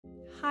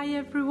Hi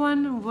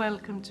everyone,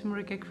 welcome to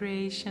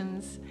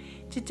MarikaCreations.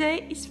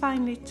 Today is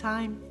finally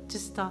time to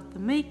start the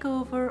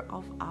makeover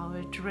of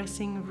our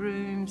dressing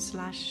room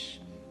slash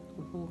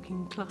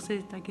walk-in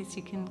closet, I guess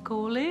you can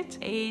call it.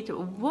 It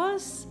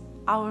was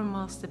our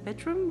master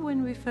bedroom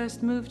when we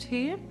first moved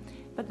here,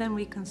 but then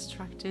we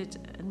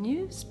constructed a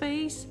new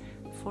space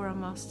for a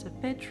master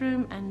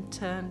bedroom and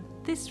turned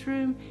this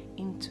room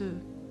into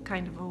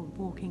kind of a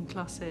walk-in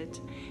closet.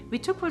 We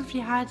took what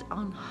we had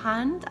on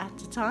hand at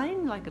the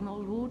time, like an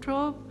old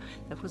wardrobe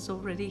that was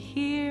already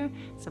here,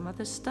 some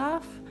other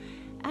stuff,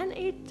 and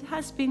it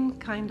has been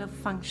kind of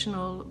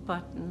functional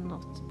but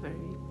not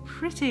very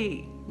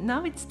pretty.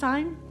 Now it's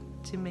time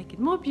to make it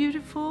more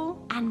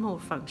beautiful and more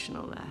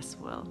functional as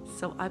well.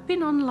 So I've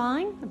been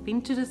online, I've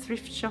been to the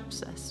thrift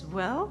shops as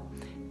well,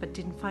 but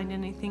didn't find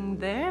anything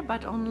there.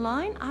 But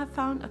online I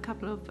found a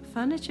couple of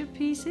furniture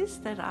pieces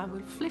that I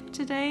will flip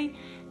today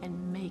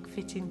and make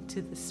fit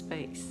into the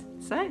space.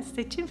 So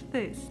stay tuned for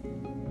this.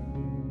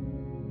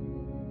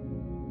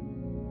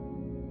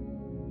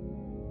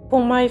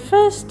 For my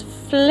first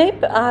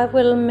flip I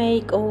will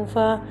make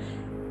over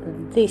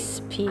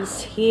this piece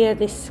here,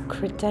 this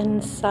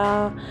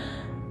credenza,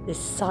 this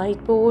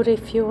sideboard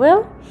if you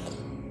will.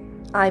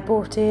 I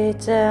bought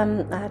it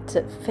at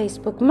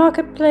Facebook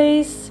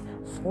Marketplace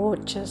for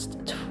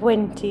just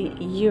 20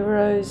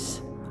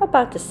 euros,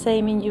 about the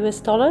same in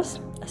US dollars,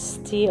 a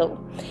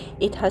steal.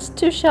 It has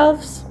 2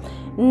 shelves,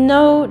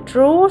 no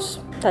drawers,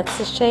 that's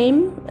a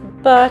shame,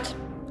 but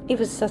it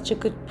was such a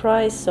good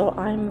price, so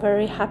I'm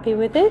very happy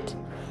with it.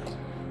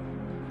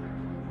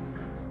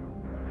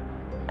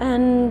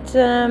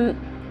 And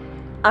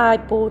I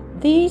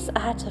bought these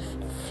at a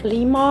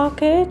flea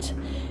market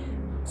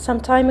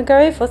some time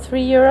ago for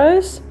 3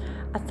 euros.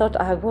 I thought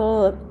I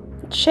will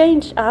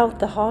change out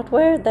the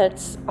hardware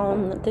that's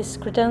on this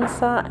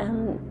credenza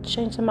and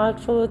change them out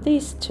for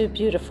these 2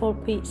 beautiful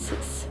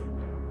pieces.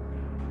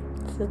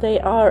 So they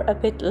are a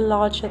bit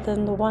larger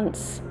than the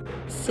ones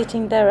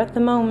sitting there at the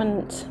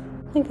moment.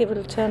 I think they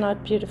will turn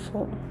out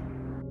beautiful.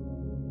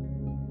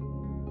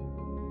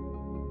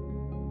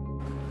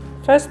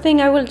 First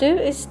thing I will do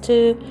is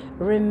to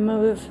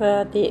remove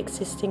the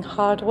existing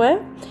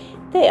hardware.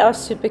 They are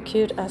super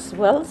cute as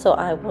well, so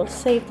I will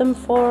save them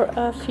for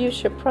a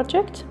future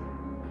project.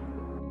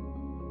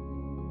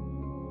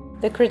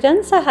 The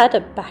credenza had a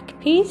back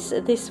piece,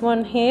 this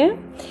one here,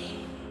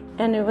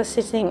 and it was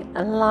sitting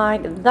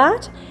like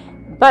that,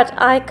 but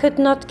I could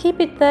not keep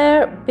it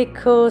there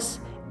because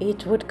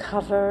it would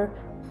cover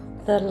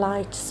the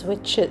light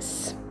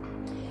switches.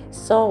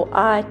 So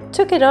I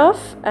took it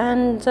off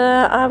and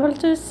I will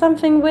do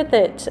something with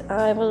it.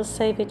 I will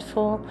save it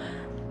for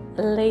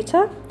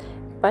later,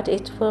 but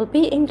it will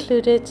be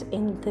included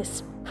in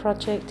this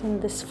project,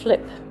 in this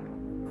flip.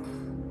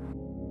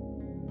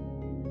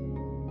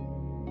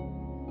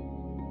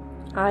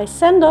 I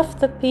sand off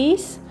the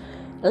piece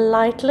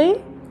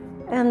lightly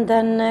and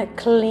then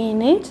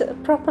clean it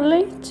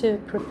properly to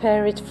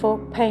prepare it for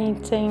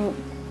painting.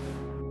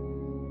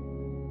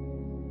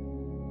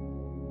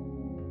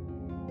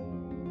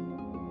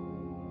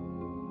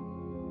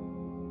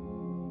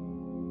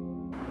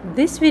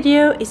 This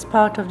video is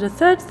part of the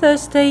Third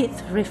Thursday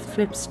Thrift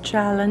Flips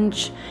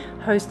challenge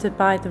hosted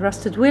by the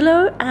Rusted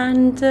Willow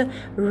and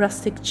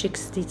Rustic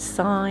Chicks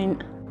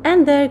Design.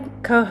 And their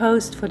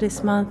co-host for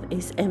this month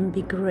is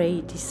MB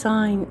Gray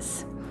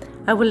Designs.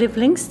 I will leave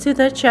links to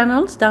their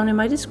channels down in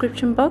my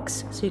description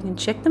box so you can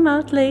check them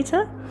out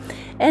later.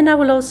 And I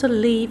will also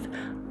leave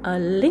a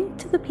link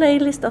to the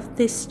playlist of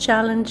this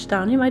challenge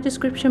down in my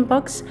description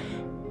box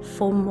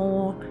for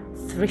more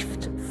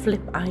thrift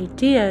flip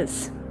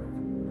ideas.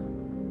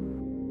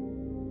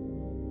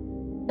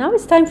 Now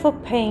it's time for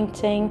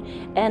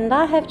painting, and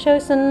I have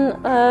chosen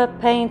a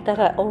paint that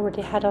I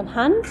already had on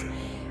hand.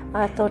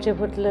 I thought it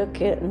would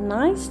look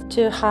nice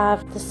to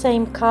have the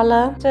same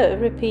color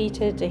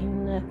repeated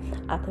in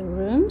other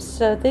rooms.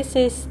 So this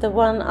is the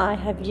one I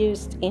have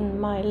used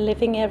in my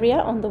living area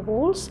on the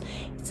walls.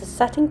 It's a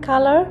satin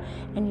color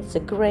and it's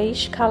a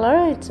grayish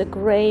color. It's a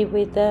gray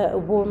with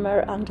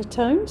warmer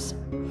undertones.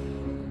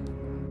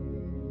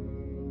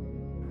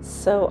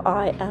 So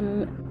I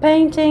am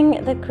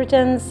painting the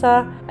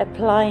credenza,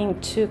 applying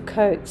 2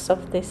 coats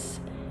of this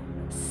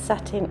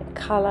satin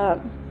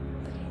color.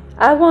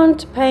 I want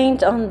to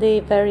paint on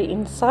the very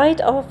inside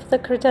of the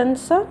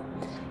credenza,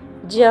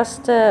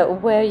 just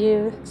where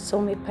you saw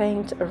me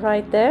paint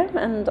right there,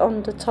 and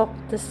on the top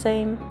the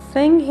same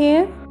thing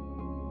here.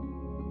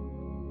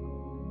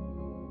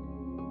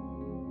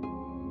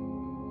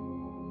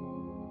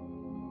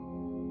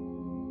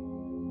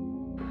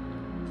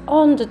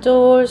 On the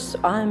doors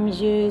I'm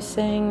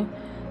using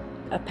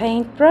a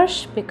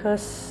paintbrush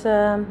because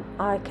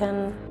I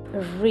can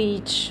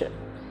reach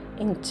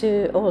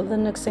into all the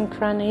nooks and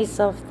crannies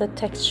of the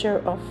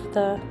texture of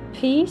the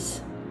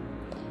piece.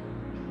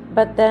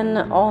 But then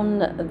on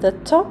the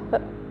top,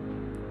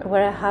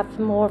 where I have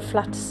more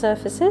flat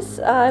surfaces,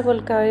 I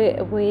will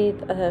go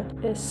with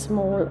a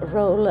small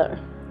roller,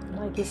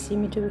 like you see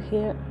me do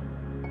here,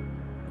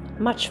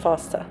 much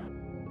faster.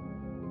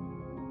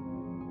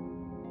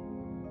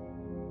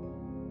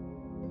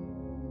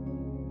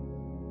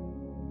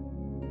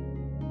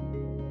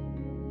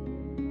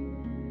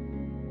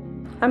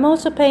 I'm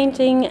also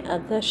painting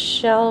the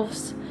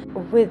shelves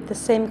with the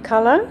same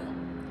color,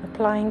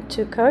 applying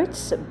 2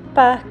 coats,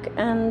 back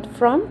and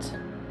front.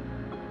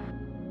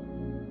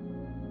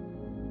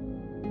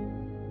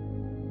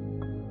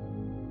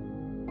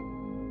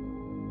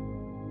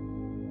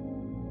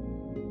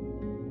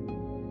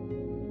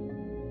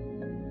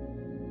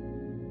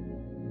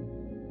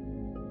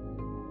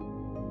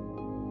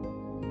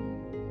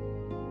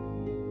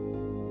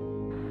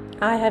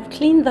 I have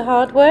cleaned the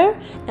hardware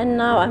and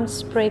now I'm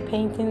spray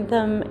painting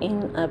them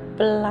in a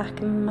black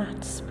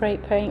matte spray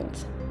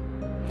paint.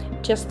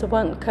 Just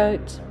 1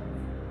 coat.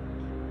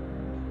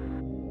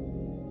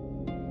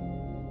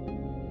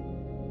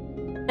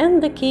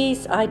 And the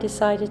keys I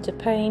decided to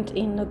paint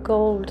in a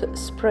gold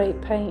spray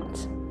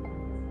paint.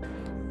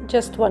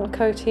 Just 1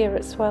 coat here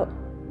as well.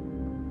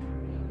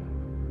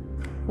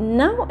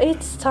 Now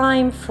it's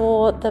time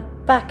for the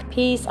back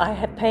piece. I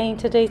have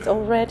painted it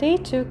already,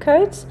 2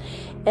 coats,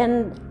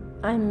 and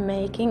I'm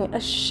making a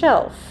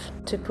shelf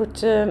to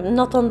put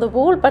not on the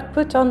wall but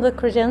put on the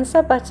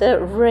credenza, but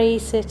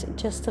raise it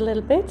just a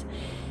little bit.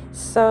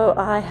 So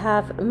I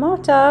have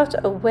marked out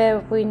where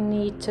we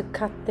need to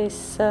cut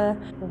this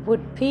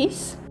wood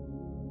piece.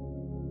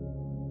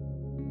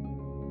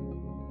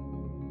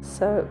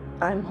 So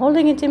I'm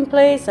holding it in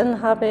place and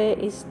hubby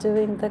is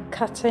doing the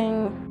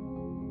cutting.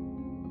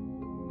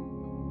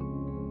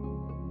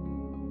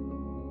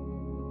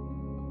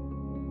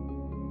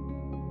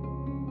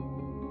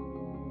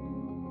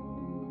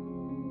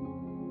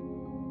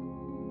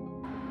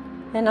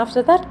 And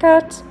after that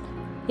cut,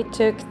 he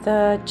took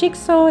the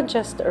jigsaw,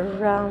 just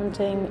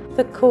rounding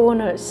the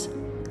corners,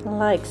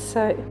 like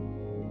so.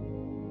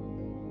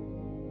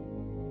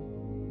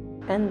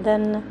 And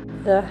then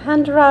the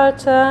hand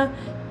router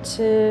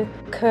to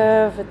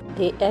curve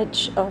the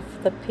edge of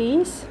the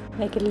piece,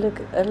 make it look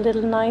a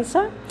little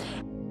nicer.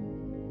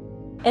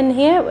 And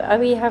here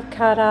we have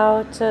cut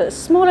out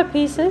smaller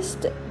pieces,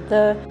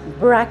 the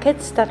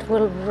brackets that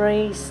will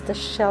raise the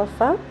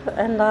shelf up,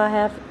 and I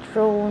have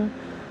drawn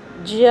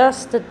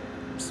just a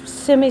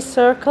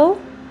semicircle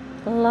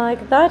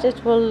like that.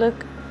 It will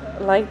look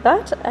like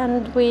that,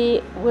 and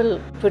we will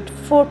put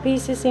 4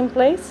 pieces in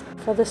place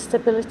for the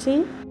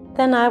stability.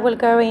 Then I will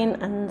go in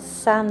and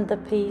sand the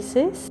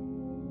pieces,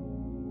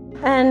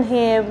 and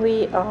here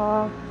we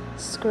are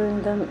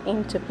screwing them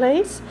into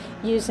place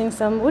using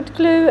some wood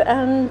glue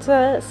and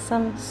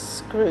some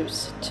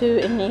screws, 2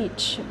 in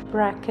each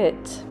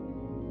bracket.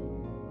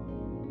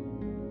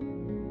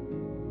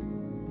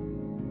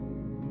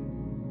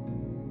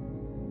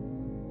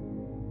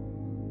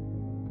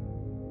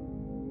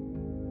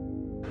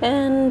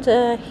 And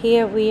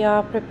here we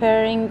are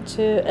preparing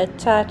to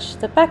attach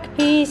the back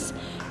piece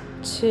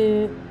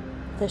to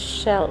the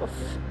shelf.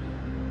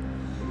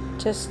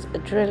 Just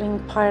drilling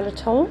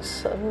pilot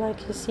holes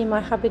like you see my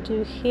hubby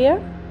do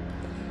here,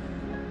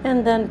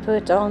 and then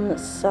put on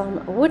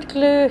some wood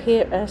glue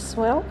here as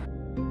well.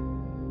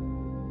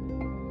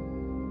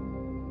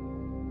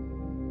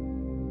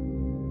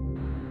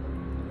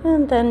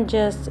 And then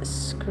just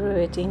screw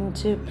it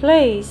into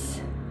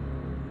place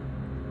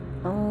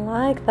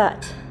like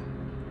that.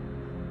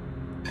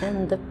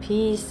 And the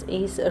piece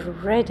is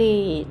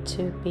ready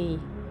to be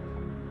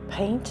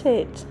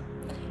painted.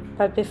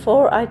 But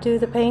before I do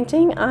the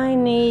painting, I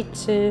need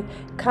to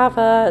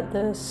cover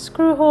the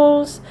screw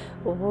holes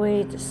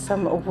with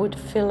some wood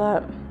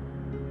filler.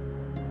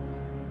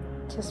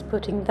 Just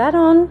putting that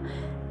on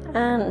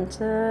and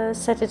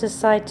set it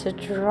aside to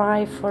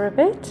dry for a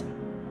bit.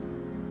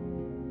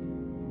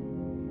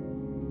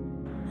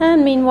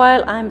 And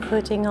meanwhile, I'm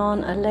putting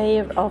on a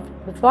layer of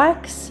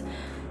wax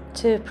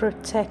to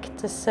protect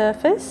the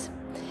surface.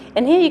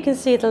 And here you can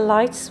see the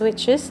light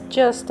switches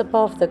just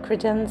above the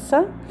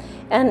credenza,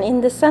 and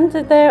in the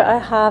center there I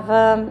have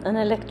an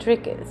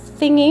electric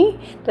thingy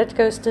that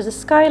goes to the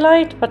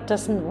skylight but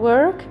doesn't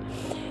work,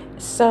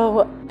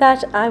 so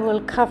that I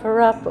will cover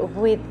up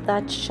with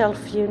that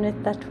shelf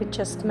unit that we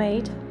just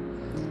made.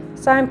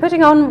 So I'm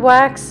putting on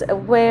wax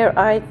where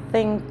I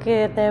think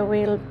there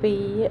will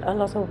be a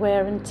lot of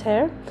wear and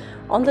tear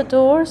on the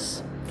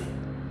doors,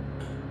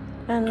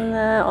 and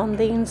on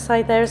the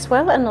inside there as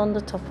well, and on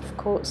the top of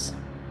course.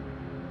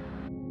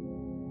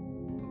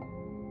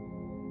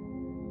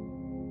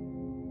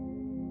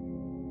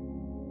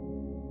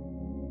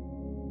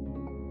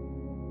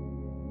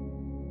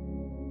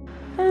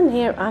 And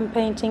here I'm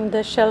painting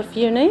the shelf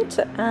unit,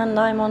 and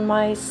I'm on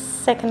my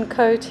 2nd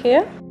coat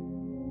here.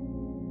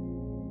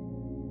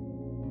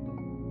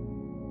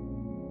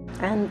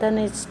 And then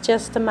it's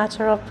just a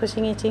matter of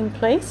putting it in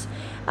place.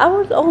 I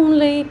will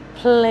only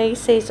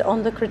place it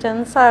on the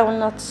credenza. I will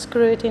not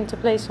screw it into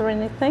place or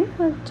anything.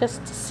 I'll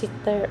just sit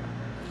there.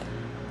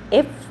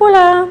 Et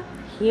voila!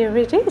 Here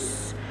it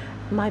is.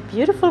 My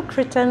beautiful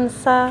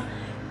credenza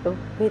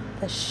with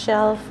the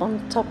shelf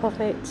on top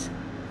of it.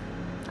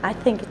 I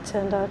think it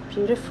turned out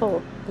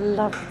beautiful.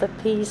 Love the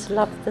piece,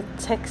 love the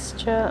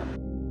texture.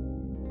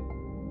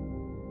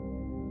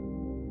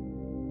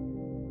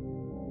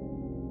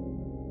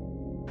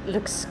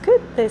 Looks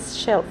good, this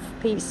shelf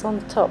piece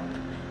on top.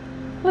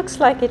 Looks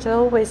like it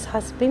always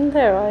has been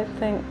there, I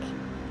think.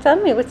 Tell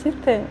me what you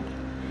think.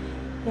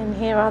 And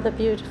here are the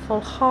beautiful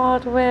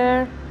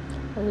hardware,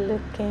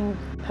 looking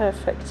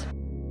perfect.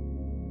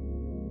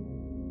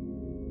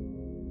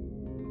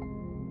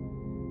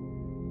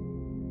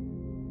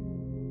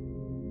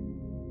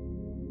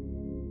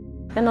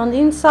 And on the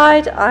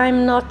inside,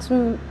 I'm not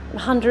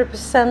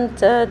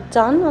 100%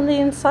 done on the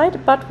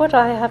inside, but what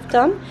I have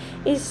done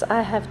is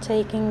I have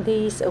taken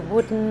these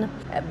wooden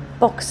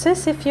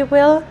boxes, if you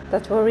will,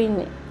 that were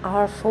in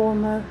our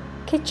former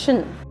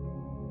kitchen.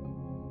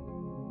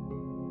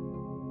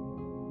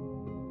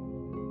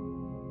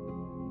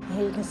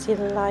 Here you can see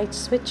the light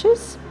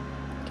switches,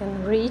 you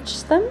can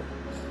reach them,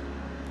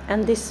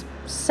 and this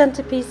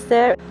centerpiece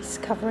there is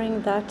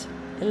covering that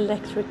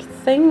electric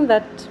thing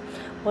that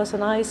was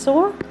an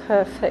eyesore.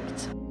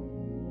 Perfect.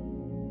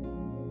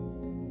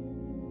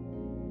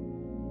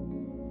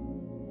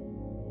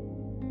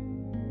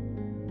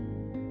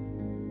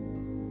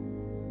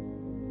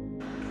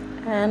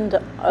 And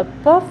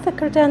above the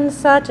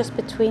credenza, just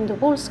between the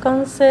wool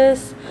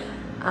sconces,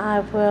 I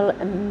will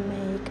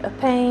make a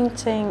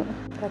painting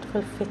that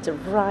will fit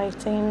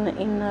right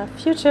in a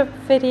future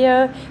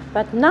video.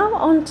 But now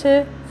on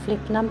to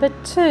flip number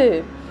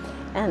 2.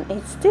 And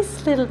it's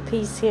this little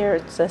piece here.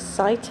 It's a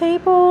side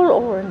table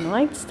or a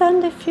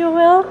nightstand, if you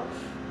will.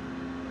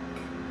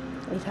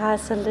 It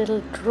has a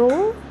little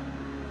drawer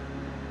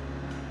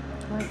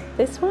like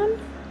this one,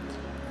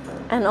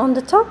 and on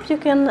the top you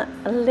can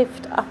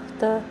lift up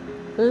the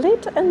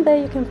lid, and there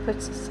you can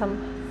put some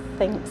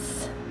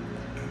things.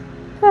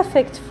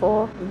 Perfect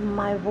for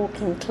my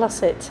walk-in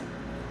closet.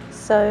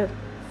 So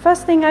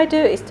first thing I do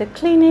is to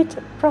clean it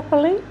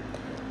properly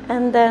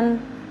and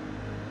then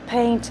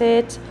paint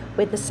it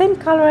with the same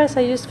color as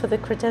I used for the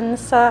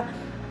credenza,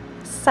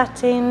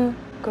 satin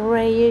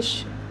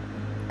grayish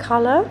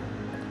color,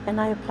 and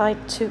I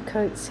applied 2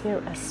 coats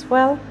here as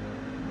well.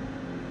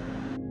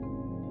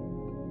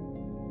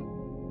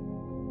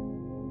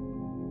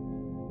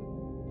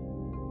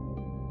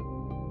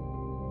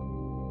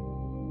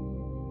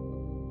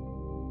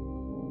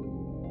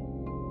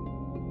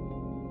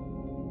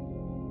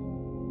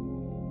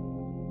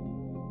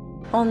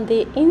 On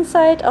the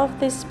inside of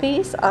this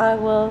piece I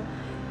will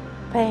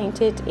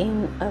paint it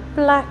in a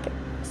black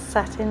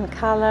satin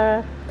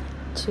color,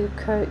 2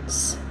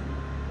 coats.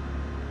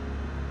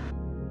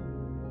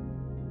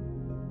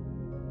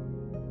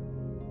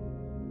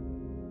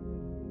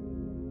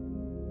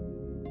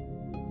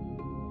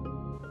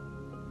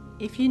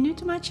 If you're new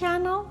to my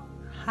channel,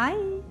 hi,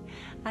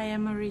 I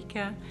am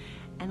Marika,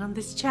 and on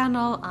this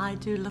channel I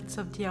do lots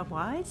of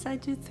DIYs. I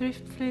do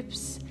thrift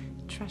flips,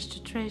 trash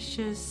to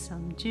treasures,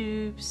 some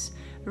dupes,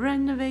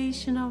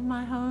 renovation of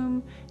my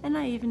home, and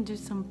I even do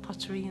some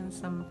pottery and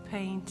some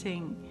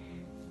painting.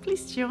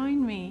 Please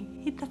join me,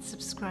 hit that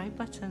subscribe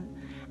button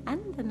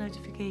and the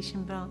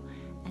notification bell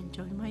and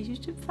join my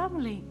YouTube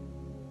family.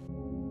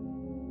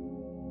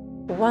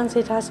 Once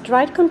it has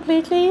dried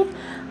completely,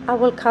 I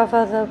will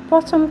cover the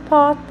bottom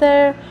part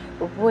there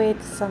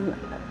with some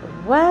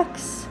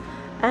wax,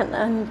 and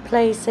in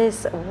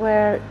places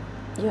where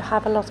you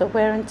have a lot of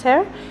wear and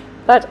tear.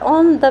 But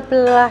on the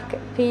black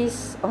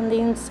piece on the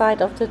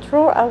inside of the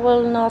drawer I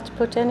will not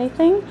put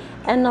anything,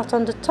 and not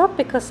on the top,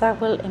 because I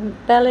will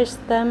embellish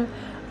them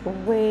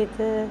with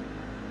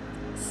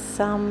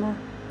some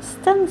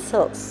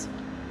stencils.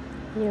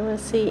 You will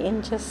see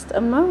in just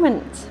a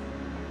moment.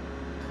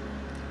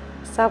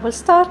 So I will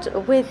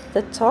start with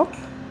the top,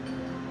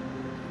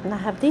 and I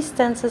have these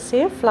stencils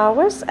here,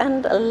 flowers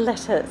and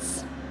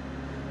letters,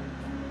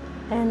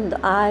 and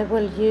I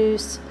will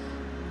use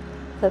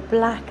the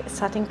black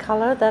satin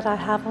color that I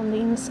have on the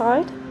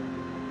inside,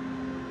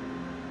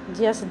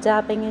 just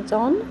dabbing it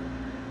on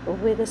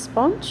with a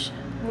sponge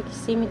like you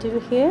see me do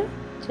here,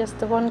 just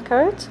the 1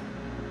 coat.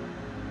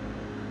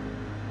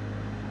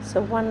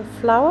 So 1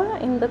 flower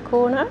in the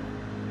corner,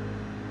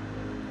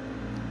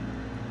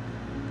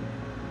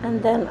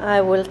 and then I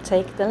will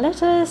take the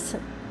letters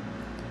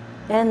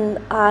and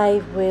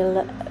I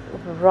will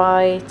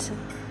write,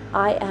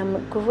 I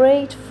am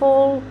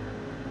grateful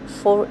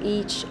for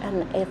each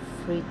and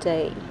every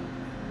day.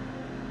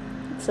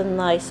 It's a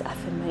nice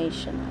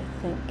affirmation, I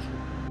think.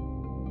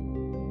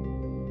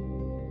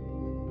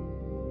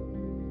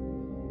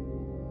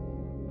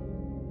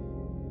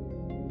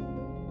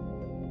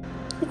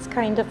 It's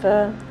kind of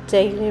a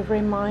daily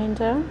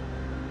reminder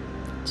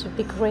to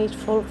be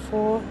grateful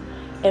for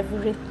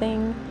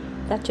everything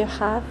that you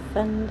have,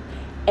 and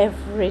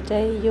every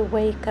day you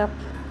wake up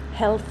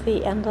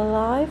healthy and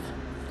alive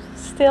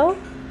still.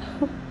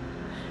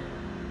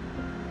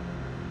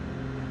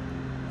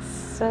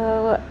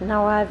 So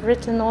now I've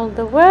written all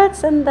the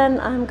words, and then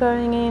I'm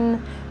going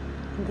in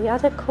the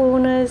other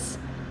corners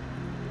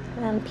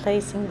and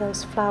placing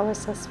those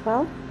flowers as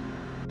well.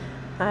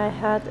 I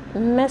had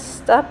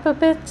messed up a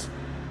bit,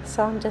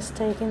 so I'm just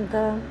taking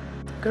the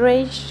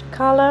grayish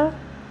color,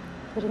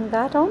 putting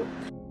that on.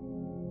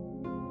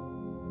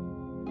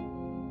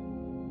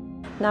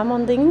 Now I'm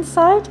on the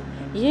inside,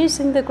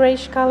 using the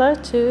grayish color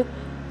to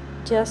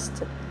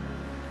just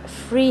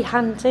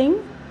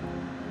freehanding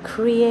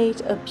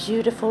create a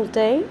beautiful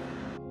day.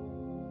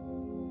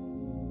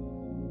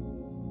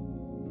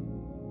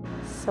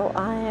 So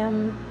I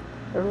am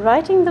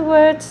writing the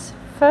words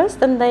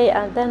first, and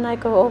then I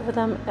go over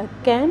them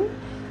again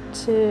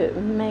to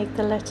make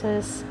the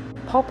letters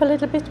pop a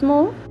little bit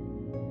more.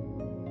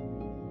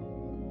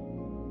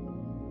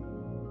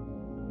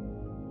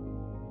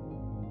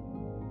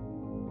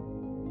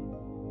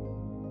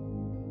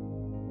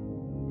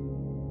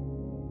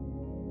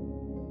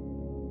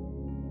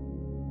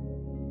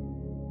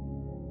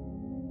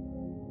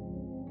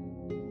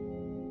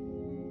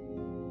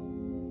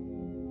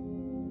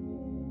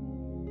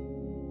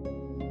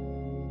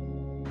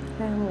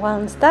 And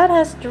once that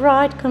has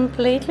dried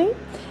completely,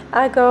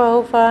 I go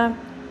over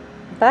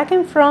back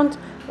and front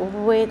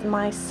with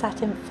my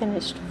satin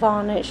finished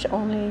varnish,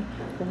 only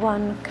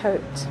one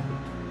coat.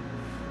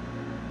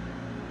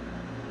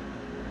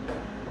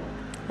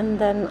 And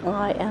then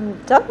I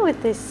am done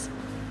with this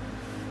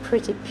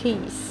pretty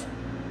piece.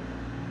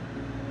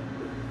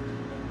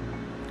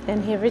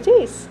 And here it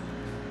is,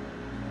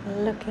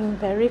 looking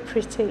very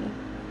pretty.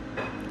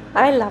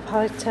 I love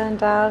how it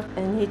turned out,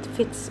 and it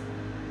fits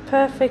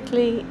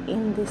perfectly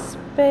in this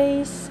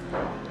space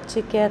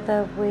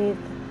together with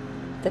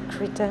the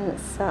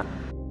credenza.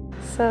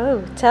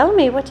 So tell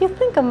me what you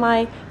think of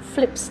my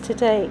flips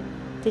today.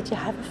 Did you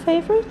have a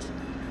favorite?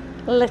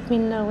 Let me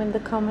know in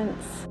the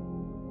comments.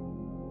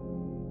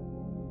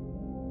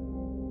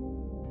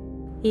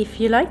 If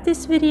you like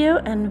this video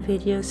and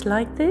videos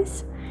like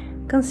this,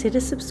 consider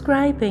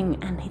subscribing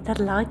and hit that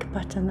like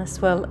button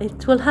as well.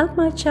 It will help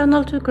my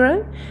channel to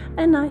grow,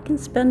 and I can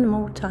spend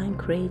more time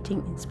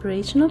creating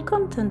inspirational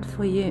content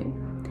for you.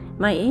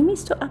 My aim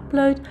is to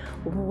upload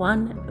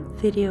one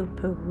video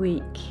per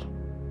week.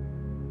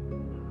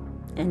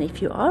 And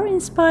if you are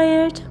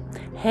inspired,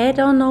 head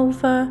on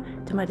over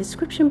to my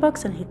description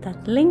box and hit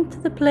that link to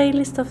the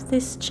playlist of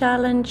this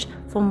challenge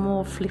for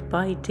more flip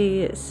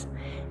ideas.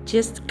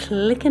 Just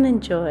click and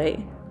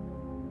enjoy.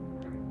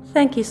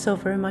 Thank you so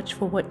very much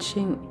for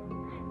watching.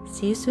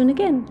 See you soon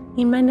again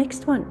in my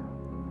next one.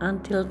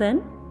 Until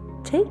then,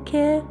 take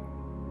care.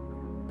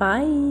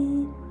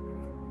 Bye.